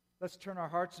Let's turn our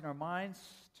hearts and our minds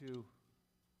to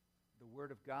the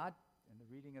Word of God and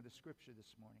the reading of the Scripture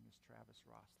this morning as Travis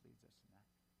Ross leads us in that.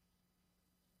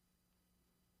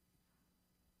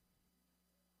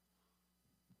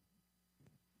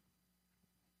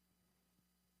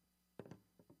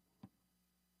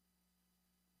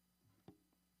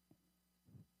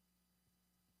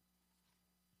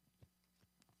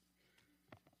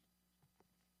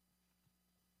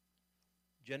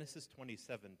 Genesis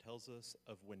 27 tells us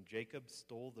of when Jacob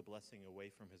stole the blessing away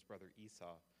from his brother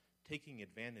Esau, taking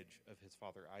advantage of his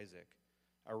father Isaac.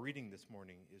 Our reading this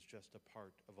morning is just a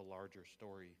part of a larger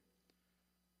story.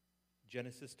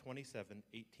 Genesis 27,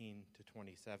 18 to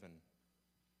 27.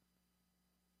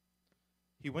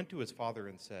 He went to his father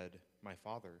and said, "My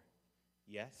father."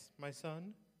 "Yes, my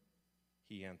son?"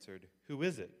 He answered, "Who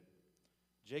is it?"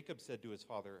 Jacob said to his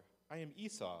father, "I am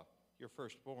Esau, your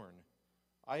firstborn.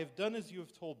 I have done as you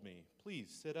have told me.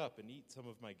 Please sit up and eat some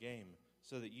of my game,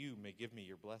 so that you may give me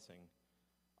your blessing."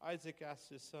 Isaac asked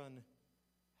his son,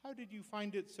 "How did you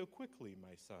find it so quickly,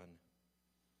 my son?"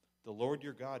 "The Lord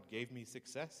your God gave me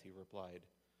success," he replied.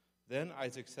 Then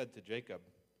Isaac said to Jacob,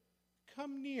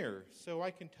 "Come near, so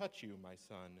I can touch you, my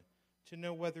son, to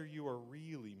know whether you are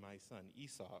really my son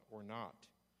Esau or not."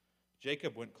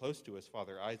 Jacob went close to his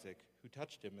father Isaac, who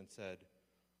touched him and said,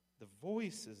 "The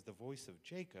voice is the voice of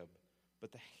Jacob,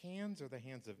 but the hands are the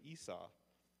hands of Esau."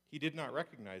 He did not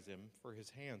recognize him, for his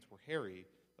hands were hairy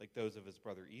like those of his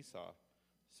brother Esau.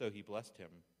 So he blessed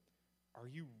him. "Are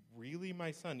you really my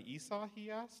son Esau?"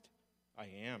 he asked. "I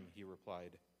am," he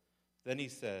replied. Then he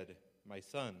said, "My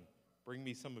son, bring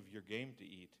me some of your game to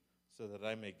eat, so that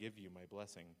I may give you my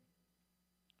blessing."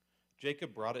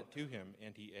 Jacob brought it to him,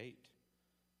 and he ate.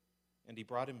 And he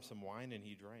brought him some wine, and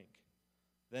he drank.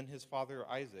 Then his father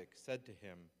Isaac said to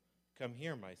him, "Come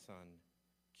here, my son,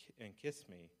 and kiss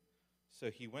me."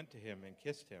 So he went to him and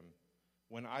kissed him.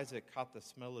 When Isaac caught the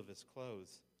smell of his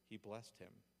clothes, he blessed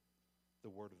him. The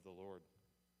word of the Lord.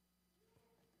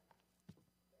 Thank you,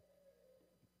 Travis.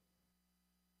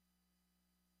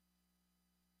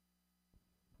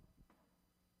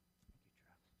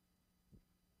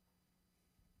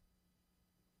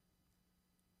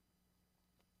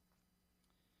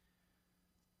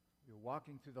 We are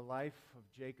walking through the life of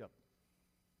Jacob,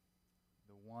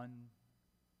 the one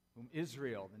whom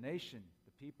Israel, the nation,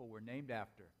 the people were named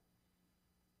after,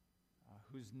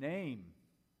 whose name,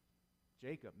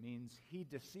 Jacob, means he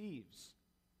deceives.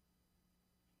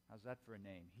 How's that for a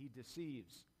name? He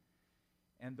deceives.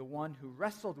 And the one who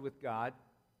wrestled with God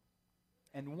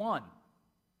and won,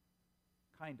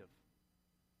 kind of.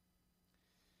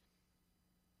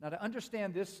 Now, to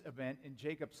understand this event in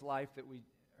Jacob's life that we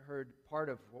heard, part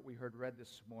of what we heard read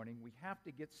this morning, we have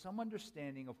to get some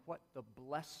understanding of what the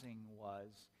blessing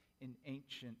was in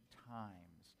ancient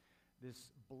times. This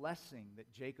blessing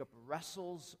that Jacob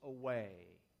wrestles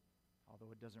away,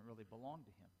 although it doesn't really belong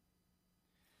to him.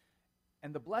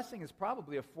 And the blessing is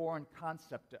probably a foreign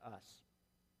concept to us.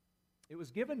 It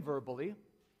was given verbally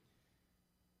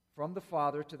from the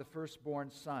father to the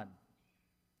firstborn son.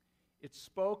 It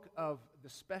spoke of the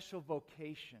special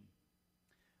vocation,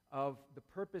 of the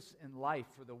purpose in life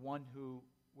for the one who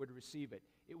would receive it.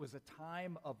 It was a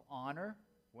time of honor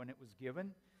when it was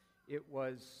given. It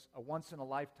was a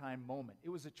once-in-a-lifetime moment. It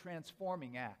was a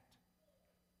transforming act.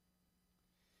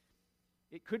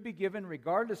 It could be given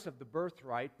regardless of the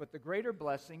birthright, but the greater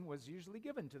blessing was usually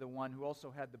given to the one who also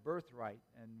had the birthright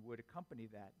and would accompany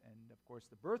that. And, of course,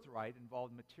 the birthright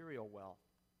involved material wealth.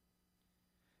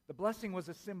 The blessing was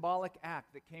a symbolic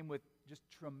act that came with just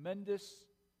tremendous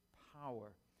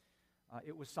power.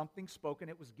 It was something spoken.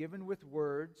 It was given with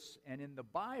words. And in the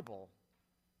Bible,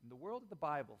 in the world of the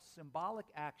Bible, symbolic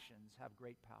actions have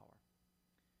great power.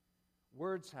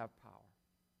 Words have power.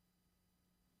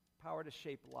 Power to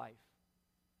shape life.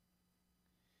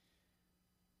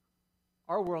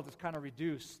 Our world has kind of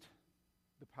reduced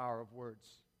the power of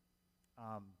words.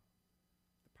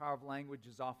 The power of language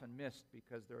is often missed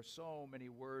because there are so many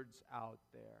words out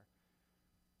there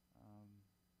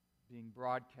being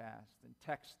broadcast and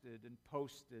texted and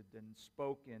posted and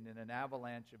spoken in an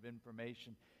avalanche of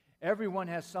information. Everyone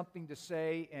has something to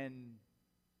say, and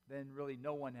then really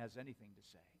no one has anything to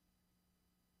say.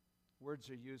 Words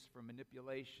are used for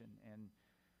manipulation and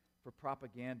for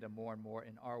propaganda more and more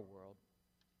in our world.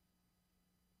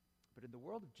 But in the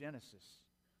world of Genesis,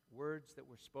 words that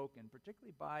were spoken,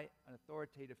 particularly by an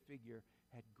authoritative figure,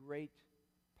 had great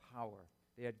power.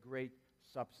 They had great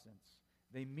substance.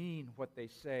 They mean what they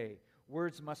say.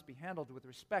 Words must be handled with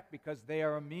respect because they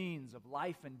are a means of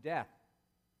life and death.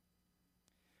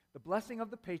 The blessing of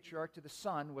the patriarch to the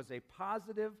son was a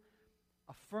positive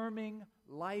affirming,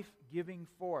 life-giving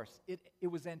force. It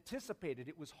was anticipated.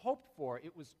 It was hoped for.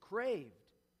 It was craved.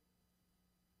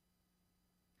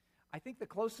 I think the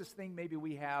closest thing maybe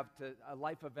we have to a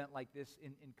life event like this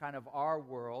in kind of our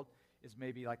world is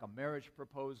maybe like a marriage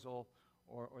proposal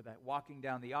or that walking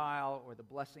down the aisle or the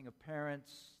blessing of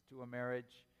parents to a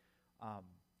marriage.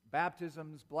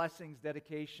 Baptisms, blessings,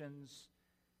 dedications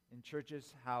in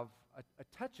churches have a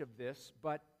touch of this,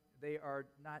 but they are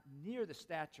not near the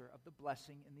stature of the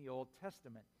blessing in the Old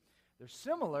Testament. They're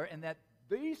similar in that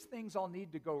these things all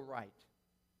need to go right.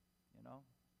 You know,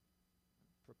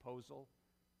 proposal,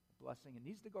 blessing, it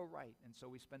needs to go right. And so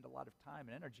we spend a lot of time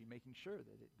and energy making sure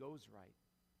that it goes right.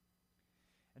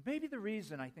 And maybe the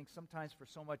reason, I think, sometimes for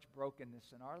so much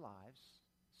brokenness in our lives,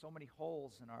 so many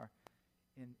holes in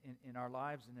our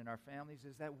lives and in our families,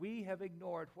 is that we have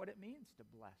ignored what it means to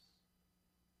bless.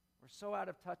 We're so out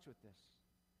of touch with this.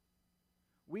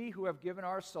 We who have given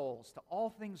our souls to all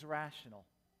things rational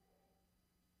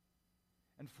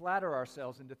and flatter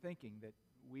ourselves into thinking that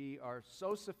we are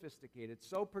so sophisticated,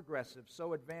 so progressive,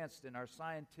 so advanced in our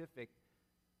scientific,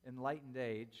 enlightened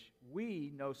age,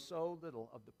 we know so little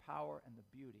of the power and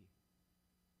the beauty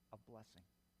of blessing.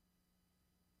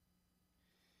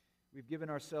 We've given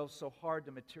ourselves so hard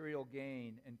to material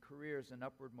gain and careers and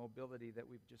upward mobility that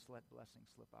we've just let blessing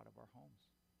slip out of our homes.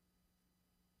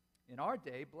 In our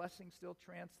day, blessing still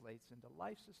translates into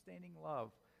life-sustaining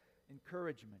love,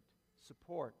 encouragement,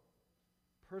 support,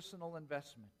 personal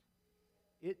investment.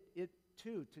 It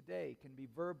too, today, can be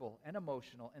verbal and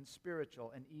emotional and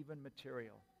spiritual and even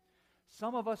material.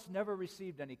 Some of us never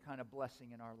received any kind of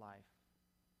blessing in our life.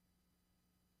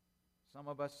 Some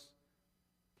of us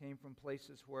came from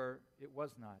places where it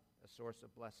was not a source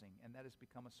of blessing, and that has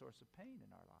become a source of pain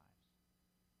in our lives.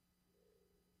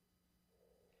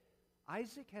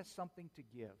 Isaac has something to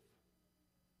give.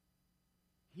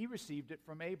 He received it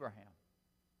from Abraham.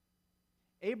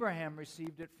 Abraham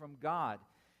received it from God,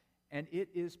 and it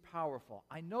is powerful.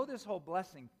 I know this whole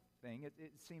blessing thing, it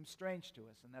seems strange to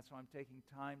us, and that's why I'm taking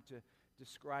time to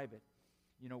describe it.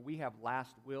 You know, we have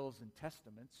last wills and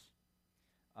testaments,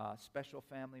 special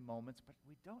family moments, but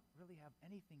we don't really have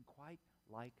anything quite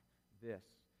like this.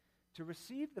 To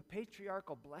receive the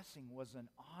patriarchal blessing was an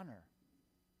honor.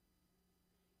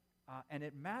 And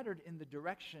it mattered in the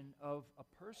direction of a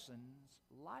person's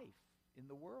life in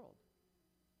the world.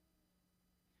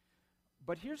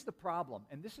 But here's the problem,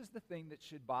 and this is the thing that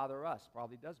should bother us,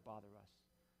 probably does bother us.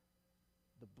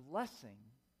 The blessing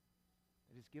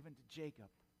that is given to Jacob,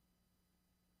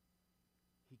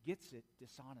 he gets it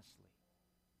dishonestly.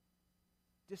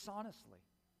 Dishonestly.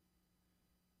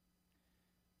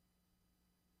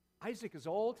 Isaac is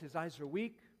old, his eyes are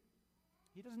weak.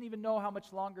 He doesn't even know how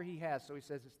much longer he has, so he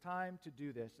says, it's time to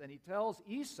do this. And he tells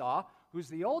Esau, who's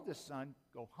the oldest son,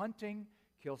 go hunting,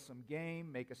 kill some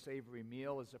game, make a savory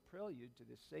meal as a prelude to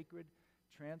this sacred,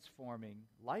 transforming,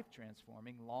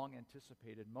 life-transforming,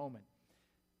 long-anticipated moment.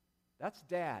 That's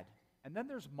Dad. And then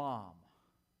there's Mom,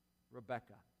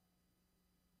 Rebekah.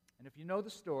 And if you know the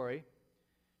story,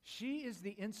 she is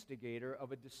the instigator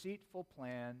of a deceitful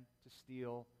plan to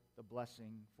steal the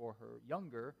blessing for her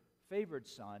younger, favored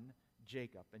son,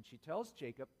 Jacob. And she tells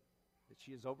Jacob that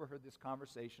she has overheard this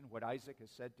conversation, what Isaac has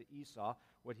said to Esau,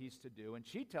 what he's to do. And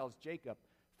she tells Jacob,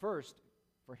 first,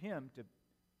 for him to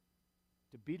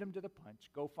beat him to the punch,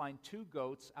 go find 2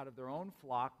 goats out of their own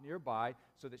flock nearby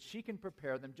so that she can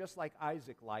prepare them just like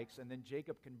Isaac likes, and then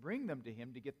Jacob can bring them to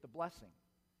him to get the blessing.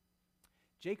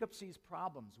 Jacob sees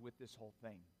problems with this whole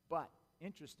thing, but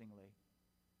interestingly,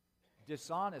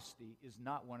 dishonesty is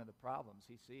not one of the problems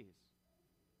he sees.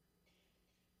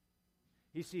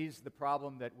 He sees the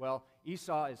problem that, well,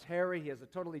 Esau is hairy, he has a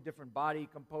totally different body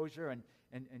composure,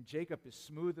 and Jacob is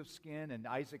smooth of skin, and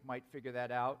Isaac might figure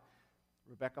that out.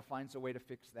 Rebekah finds a way to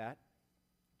fix that.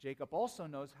 Jacob also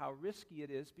knows how risky it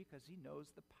is because he knows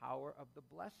the power of the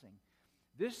blessing.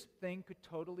 This thing could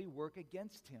totally work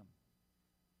against him.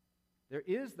 There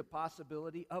is the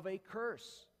possibility of a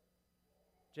curse.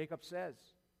 Jacob says,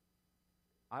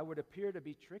 I would appear to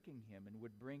be tricking him and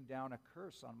would bring down a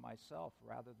curse on myself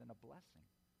rather than a blessing.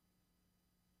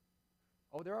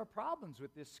 Oh, there are problems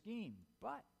with this scheme,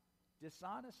 but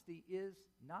dishonesty is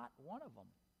not one of them.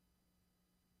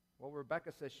 Well,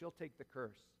 Rebekah says she'll take the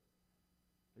curse,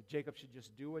 that Jacob should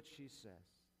just do what she says.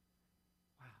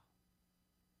 Wow,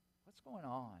 what's going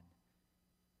on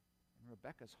in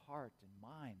Rebekah's heart and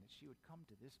mind that she would come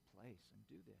to this place and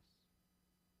do this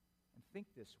and think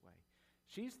this way?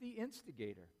 She's the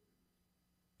instigator.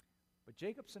 But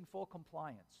Jacob's in full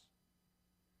compliance.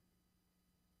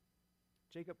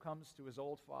 Jacob comes to his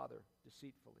old father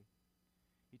deceitfully.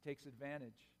 He takes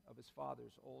advantage of his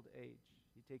father's old age.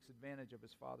 He takes advantage of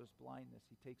his father's blindness.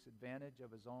 He takes advantage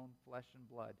of his own flesh and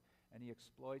blood, and he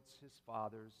exploits his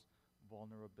father's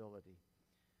vulnerability.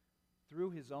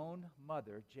 Through his own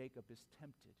mother, Jacob is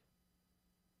tempted.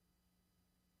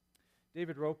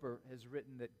 David Roper has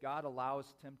written that God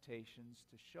allows temptations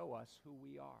to show us who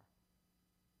we are.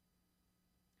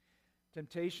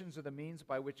 Temptations are the means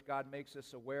by which God makes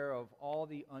us aware of all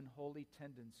the unholy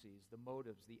tendencies, the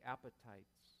motives, the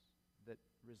appetites that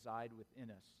reside within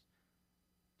us.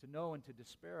 To know and to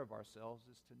despair of ourselves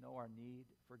is to know our need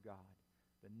for God,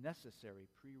 the necessary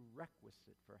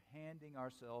prerequisite for handing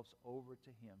ourselves over to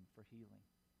Him for healing.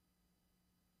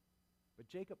 But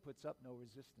Jacob puts up no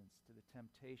resistance to the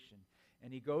temptation,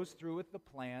 and he goes through with the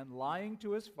plan, lying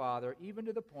to his father, even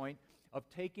to the point of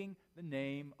taking the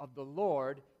name of the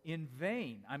Lord in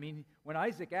vain. I mean, when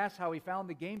Isaac asks how he found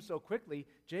the game so quickly,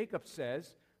 Jacob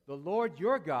says, "The Lord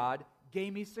your God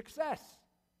gave me success."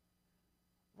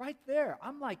 Right there,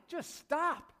 I'm like, just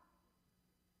stop.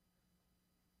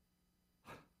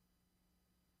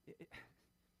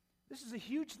 This is a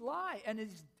huge lie, and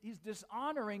he's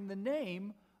dishonoring the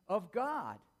name of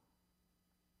God.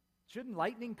 Shouldn't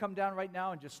lightning come down right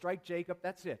now and just strike Jacob?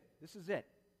 That's it. This is it.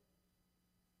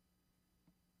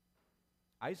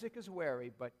 Isaac is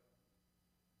wary, but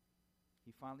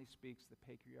he finally speaks the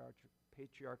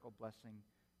patriarchal blessing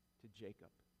to Jacob.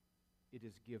 It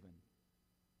is given.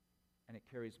 And it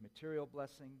carries material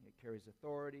blessing, it carries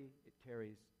authority, it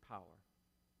carries power.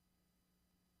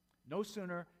 No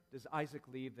sooner does Isaac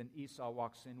leave than Esau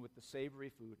walks in with the savory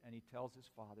food, and he tells his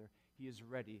father he is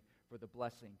ready for the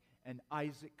blessing. And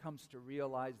Isaac comes to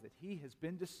realize that he has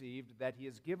been deceived, that he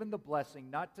has given the blessing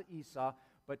not to Esau,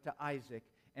 but to Isaac.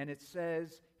 And it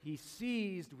says he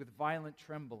seized with violent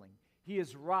trembling. He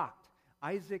is rocked.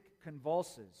 Isaac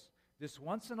convulses. This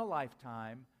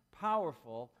once-in-a-lifetime,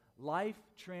 powerful,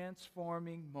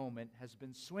 life-transforming moment has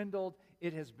been swindled.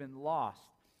 It has been lost.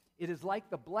 It is like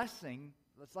the blessing.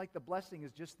 It's like the blessing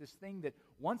is just this thing that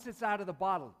once it's out of the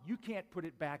bottle, you can't put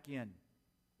it back in.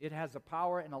 It has a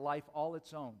power and a life all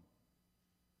its own.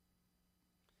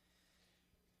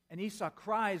 And Esau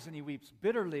cries and he weeps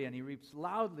bitterly and he weeps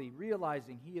loudly,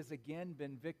 realizing he has again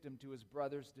been victim to his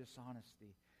brother's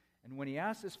dishonesty. And when he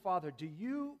asks his father, do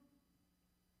you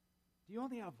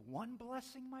only have one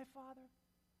blessing, my father?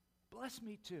 Bless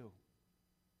me too.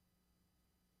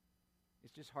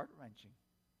 It's just heart-wrenching.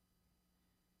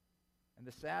 And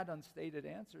the sad, unstated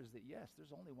answer is that yes,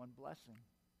 there's only one blessing.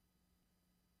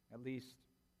 At least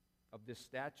of this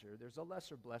stature. There's a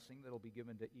lesser blessing that will be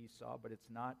given to Esau, but it's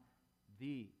not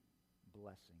the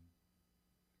blessing.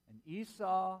 And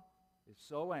Esau is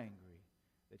so angry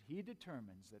that he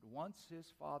determines that once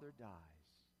his father dies,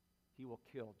 he will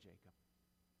kill Jacob.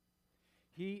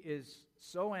 He is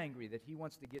so angry that he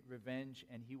wants to get revenge,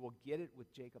 and he will get it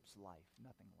with Jacob's life,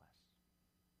 nothing less.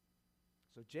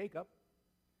 So Jacob,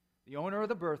 the owner of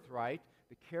the birthright,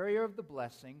 the carrier of the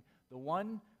blessing, the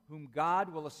one whom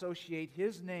God will associate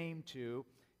his name to,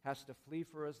 has to flee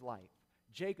for his life.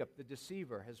 Jacob, the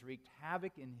deceiver, has wreaked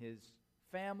havoc in his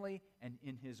family and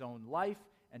in his own life,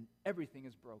 and everything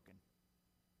is broken.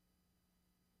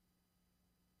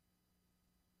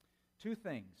 Two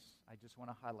things I just want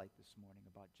to highlight this morning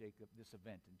about Jacob, this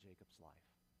event in Jacob's life.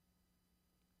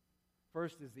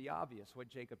 First is the obvious. What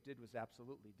Jacob did was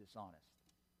absolutely dishonest.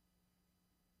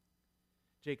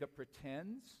 Jacob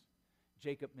pretends,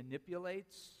 Jacob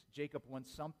manipulates, Jacob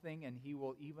wants something, and he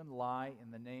will even lie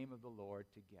in the name of the Lord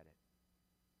to get it.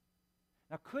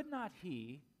 Now, could not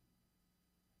he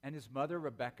and his mother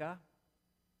Rebekah,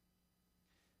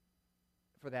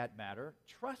 for that matter,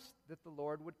 trust that the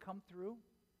Lord would come through?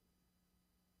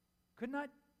 Could not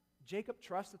Jacob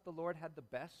trust that the Lord had the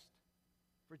best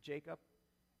for Jacob,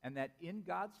 and that in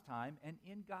God's time and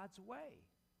in God's way,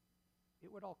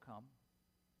 it would all come?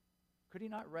 Could he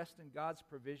not rest in God's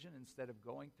provision instead of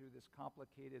going through this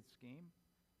complicated scheme?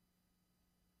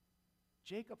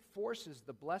 Jacob forces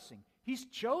the blessing. He's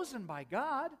chosen by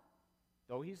God.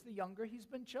 Though he's the younger, he's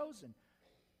been chosen.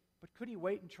 But could he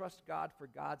wait and trust God for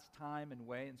God's time and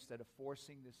way instead of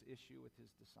forcing this issue with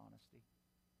his dishonesty?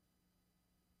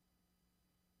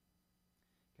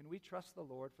 Can we trust the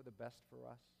Lord for the best for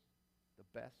us?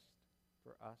 The best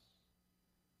for us?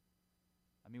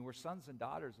 I mean, we're sons and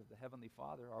daughters of the Heavenly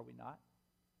Father, are we not?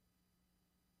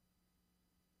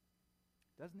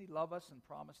 Doesn't He love us and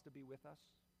promise to be with us?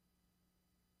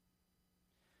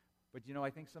 But I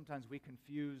think sometimes we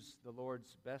confuse the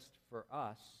Lord's best for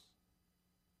us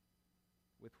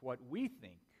with what we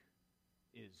think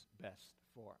is best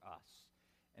for us.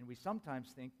 And we sometimes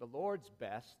think the Lord's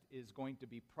best is going to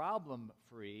be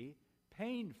problem-free,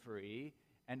 pain-free,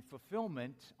 and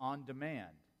fulfillment on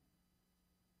demand.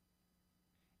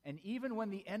 And even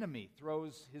when the enemy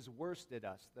throws his worst at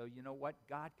us, though, you know what?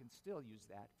 God can still use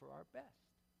that for our best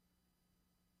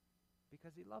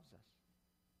because he loves us.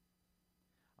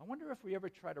 I wonder if we ever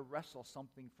try to wrestle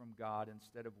something from God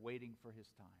instead of waiting for his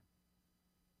time.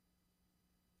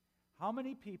 How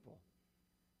many people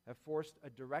have forced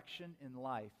a direction in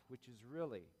life which is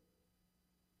really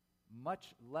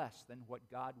much less than what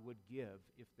God would give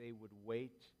if they would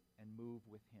wait and move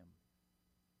with him?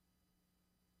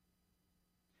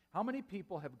 How many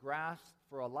people have grasped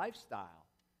for a lifestyle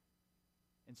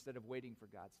instead of waiting for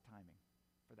God's timing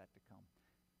for that to come?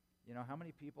 You know, how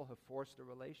many people have forced a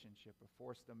relationship or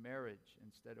forced a marriage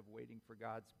instead of waiting for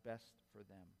God's best for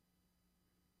them?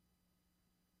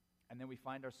 And then we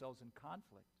find ourselves in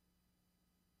conflict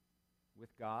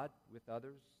with God, with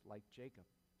others, like Jacob.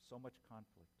 So much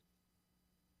conflict.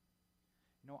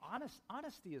 You know,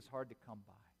 honesty is hard to come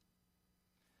by.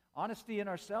 Honesty in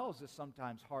ourselves is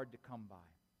sometimes hard to come by.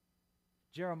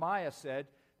 Jeremiah said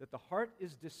that the heart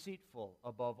is deceitful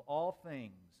above all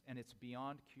things, and it's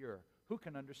beyond cure. Who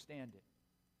can understand it?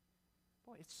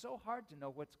 Boy, it's so hard to know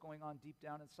what's going on deep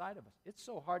down inside of us. It's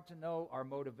so hard to know our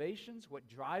motivations, what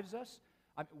drives us.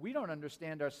 I mean, we don't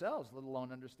understand ourselves, let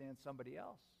alone understand somebody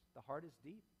else. The heart is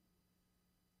deep.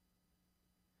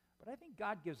 But I think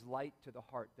God gives light to the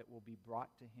heart that will be brought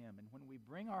to him. And when we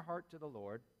bring our heart to the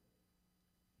Lord,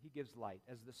 he gives light.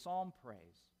 As the psalm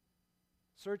prays,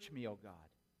 "Search me, O God,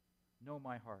 know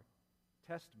my heart.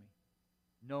 Test me,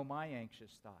 know my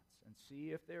anxious thoughts, and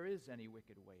see if there is any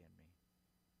wicked way in me."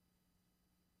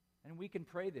 And we can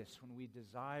pray this when we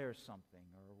desire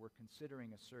something or we're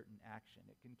considering a certain action.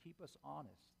 It can keep us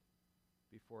honest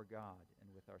before God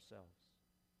and with ourselves.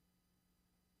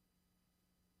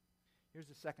 Here's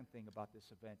the second thing about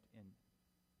this event in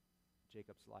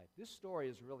Jacob's life. This story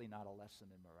is really not a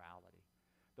lesson in morality.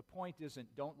 The point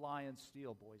isn't don't lie and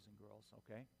steal, boys and girls,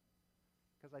 okay?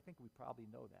 Because I think we probably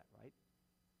know that, right?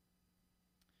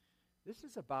 This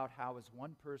is about how, as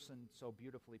one person so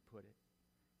beautifully put it,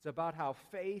 it's about how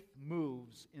faith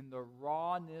moves in the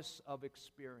rawness of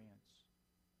experience.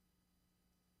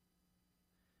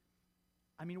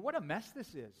 I mean, what a mess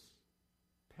this is.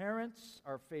 Parents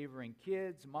are favoring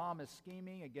kids. Mom is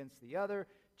scheming against the other.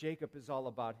 Jacob is all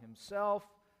about himself.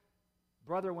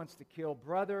 Brother wants to kill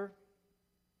brother.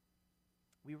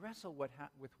 We wrestle with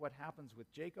what happens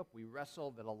with Jacob. We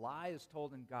wrestle that a lie is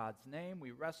told in God's name.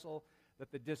 We wrestle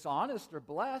that the dishonest are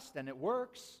blessed, and it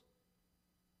works.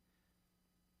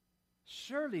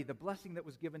 Surely the blessing that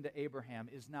was given to Abraham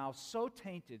is now so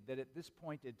tainted that at this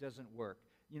point it doesn't work.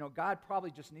 You know, God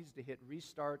probably just needs to hit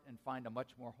restart and find a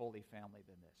much more holy family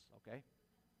than this, okay?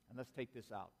 And let's take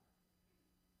this out.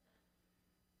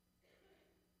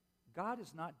 God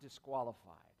is not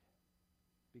disqualified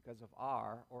because of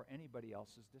our or anybody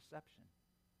else's deception.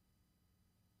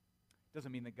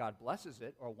 Doesn't mean that God blesses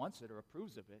it or wants it or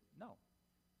approves of it. No.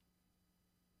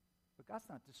 But God's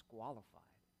not disqualified.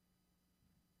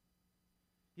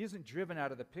 He isn't driven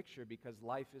out of the picture because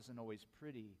life isn't always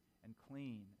pretty and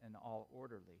clean and all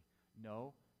orderly.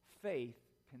 No, faith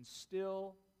can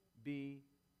still be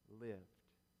lived.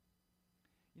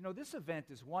 You know, this event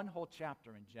is one whole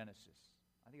chapter in Genesis.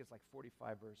 I think it's like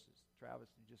 45 verses. Travis,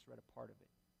 you just read a part of it.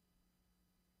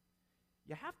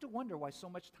 You have to wonder why so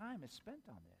much time is spent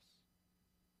on this.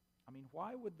 I mean,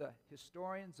 why would the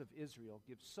historians of Israel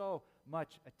give so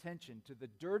much attention to the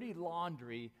dirty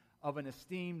laundry of an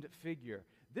esteemed figure?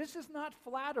 This is not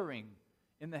flattering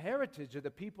in the heritage of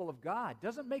the people of God.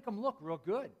 Doesn't make them look real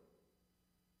good.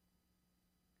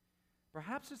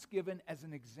 Perhaps it's given as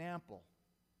an example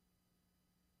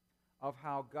of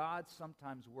how God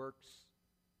sometimes works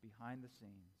behind the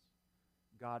scenes.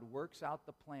 God works out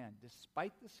the plan.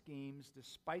 Despite the schemes,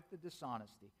 despite the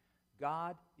dishonesty,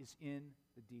 God is in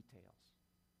the details.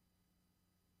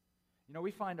 You know,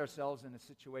 we find ourselves in a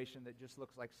situation that just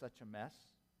looks like such a mess,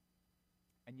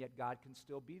 and yet God can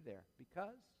still be there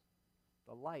because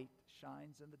the light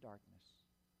shines in the darkness,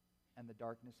 and the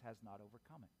darkness has not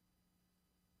overcome it.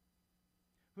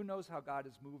 Who knows how God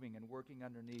is moving and working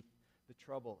underneath the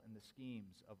trouble and the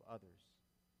schemes of others?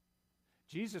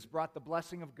 Jesus brought the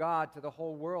blessing of God to the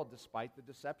whole world despite the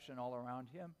deception all around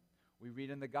him. We read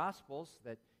in the Gospels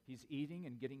that he's eating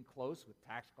and getting close with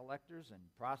tax collectors and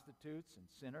prostitutes and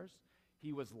sinners.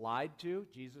 He was lied to.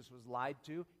 Jesus was lied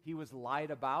to. He was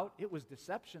lied about. It was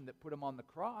deception that put him on the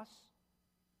cross.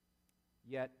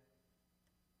 Yet,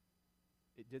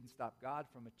 it didn't stop God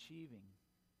from achieving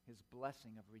his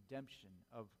blessing of redemption,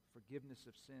 of forgiveness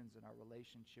of sins in our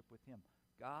relationship with him.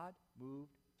 God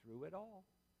moved through it all.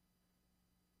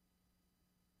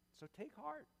 So take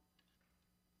heart.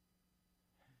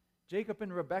 Jacob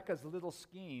and Rebekah's little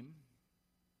scheme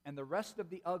and the rest of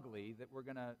the ugly that we're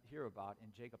going to hear about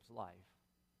in Jacob's life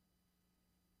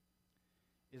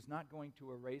is not going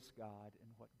to erase God and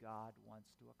what God wants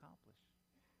to accomplish.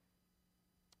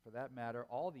 For that matter,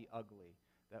 all the ugly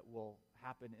that will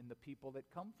happen in the people that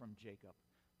come from Jacob,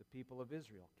 the people of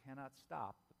Israel, cannot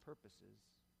stop the purposes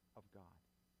of God.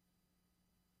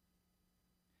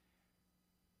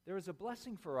 There is a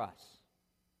blessing for us.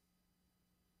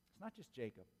 It's not just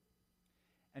Jacob.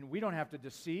 And we don't have to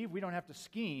deceive, we don't have to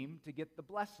scheme to get the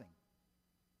blessing.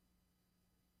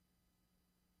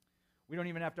 We don't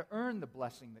even have to earn the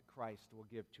blessing that Christ will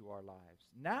give to our lives.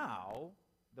 Now,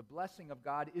 the blessing of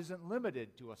God isn't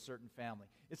limited to a certain family.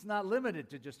 It's not limited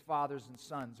to just fathers and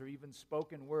sons or even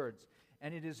spoken words.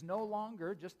 And it is no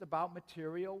longer just about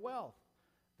material wealth.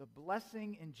 The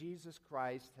blessing in Jesus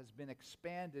Christ has been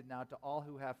expanded now to all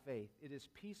who have faith. It is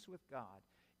peace with God.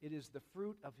 It is the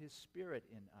fruit of His Spirit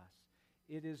in us.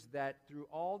 It is that through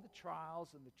all the trials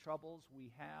and the troubles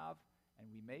we have and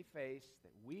we may face,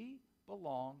 that we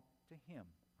belong to Him.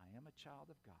 I am a child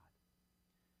of God.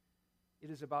 It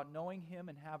is about knowing Him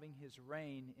and having His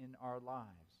reign in our lives.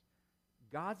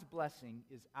 God's blessing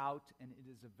is out and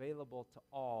it is available to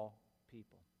all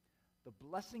people. The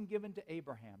blessing given to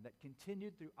Abraham that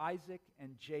continued through Isaac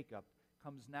and Jacob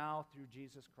comes now through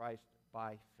Jesus Christ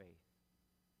by faith.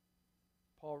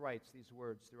 Paul writes these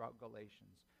words throughout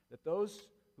Galatians, that those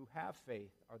who have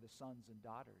faith are the sons and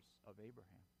daughters of Abraham.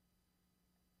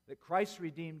 That Christ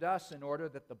redeemed us in order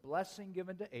that the blessing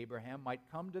given to Abraham might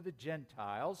come to the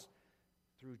Gentiles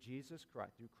through Jesus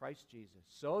Christ, through Christ Jesus,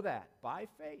 so that by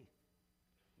faith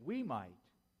we might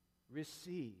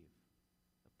receive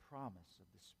the promise of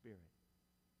the Spirit.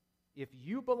 If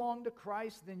you belong to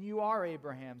Christ, then you are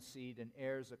Abraham's seed and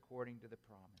heirs according to the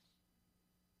promise.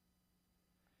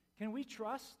 Can we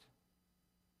trust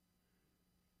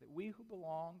that we who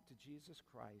belong to Jesus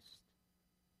Christ,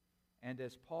 and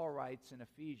as Paul writes in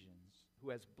Ephesians, who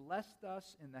has blessed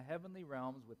us in the heavenly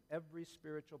realms with every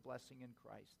spiritual blessing in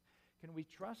Christ, can we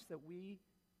trust that we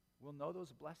will know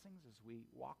those blessings as we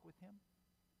walk with Him?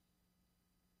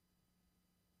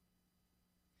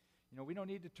 You know, we don't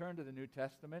need to turn to the New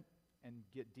Testament and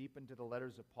get deep into the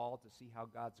letters of Paul to see how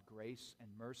God's grace and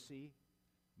mercy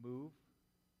move.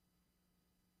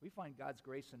 We find God's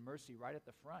grace and mercy right at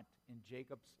the front in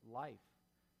Jacob's life.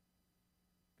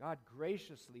 God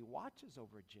graciously watches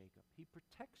over Jacob. He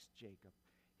protects Jacob.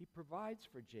 He provides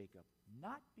for Jacob,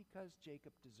 not because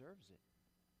Jacob deserves it,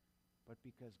 but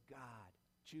because God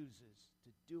chooses to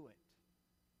do it.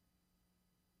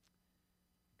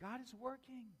 God is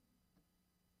working.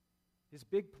 His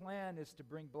big plan is to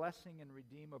bring blessing and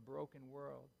redeem a broken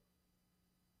world.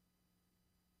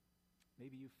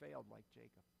 Maybe you failed like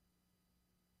Jacob.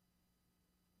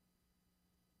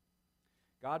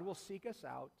 God will seek us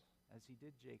out as He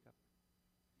did Jacob,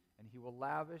 and He will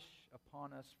lavish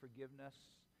upon us forgiveness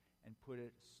and put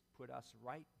us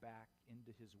right back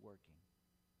into His working.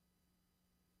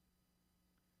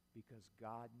 Because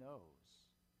God knows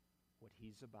what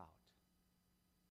He's about.